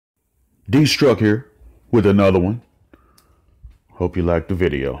D-Struck here with another one. Hope you liked the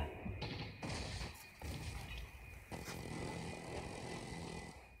video.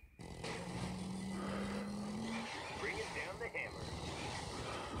 Bring it down the hammer.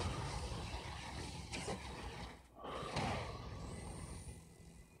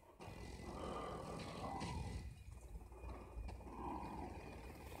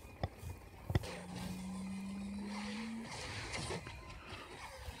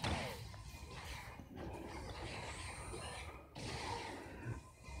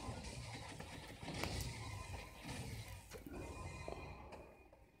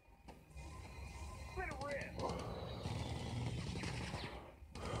 Let it rip.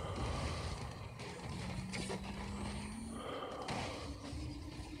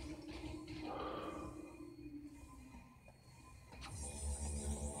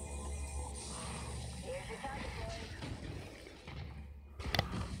 Here's your target, boys.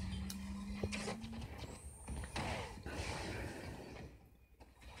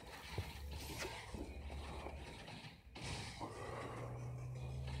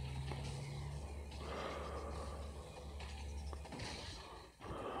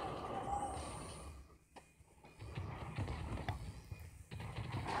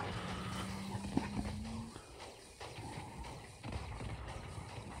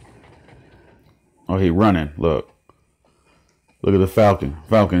 Oh, he running. Look. Look at the Falcon.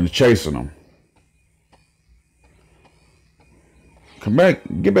 Falcon is chasing him. Come back.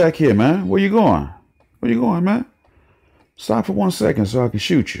 Get back here, man. Where you going? Where you going, man? Stop for 1 second so I can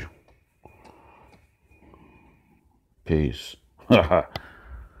shoot you. Peace. And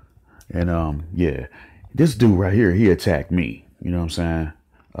yeah. This dude right here, he attacked me. You know what I'm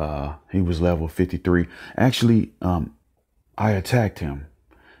saying? He was level 53. Actually, I attacked him.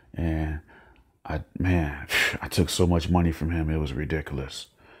 And I took so much money from him, it was ridiculous.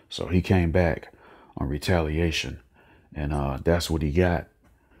 So he came back on retaliation, and that's what he got.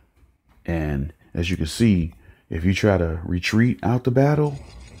 And as you can see, if you try to retreat out the battle,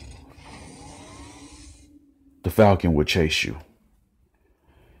 the Falcon would chase you.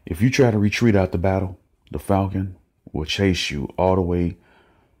 If you try to retreat out the battle, the Falcon will chase you all the way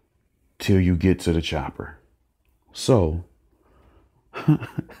till you get to the chopper. So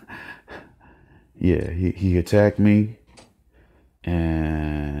yeah, he attacked me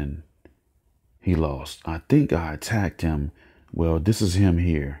and he lost. I think I attacked him. Well, this is him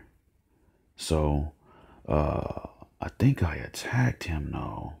here. So I think I attacked him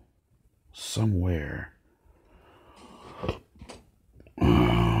though. Somewhere. No.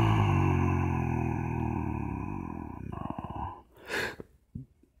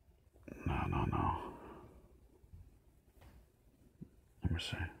 Let me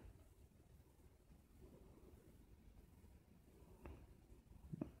see.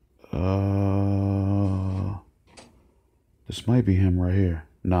 This might be him right here.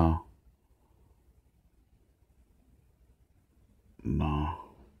 No.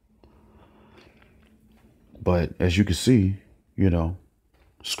 But as you can see, you know,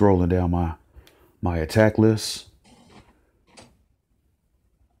 scrolling down my attack list,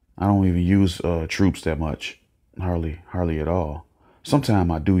 I don't even use troops that much. Hardly at all.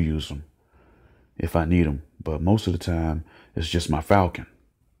 Sometimes I do use them if I need them, but most of the time it's just my Falcon.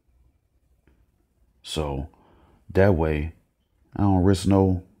 So that way I don't risk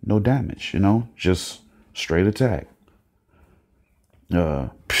no damage, you know, just straight attack. Yeah.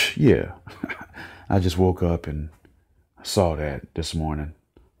 I just woke up and saw that this morning.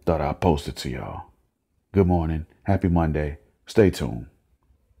 Thought I'd post it to y'all. Good morning. Happy Monday. Stay tuned.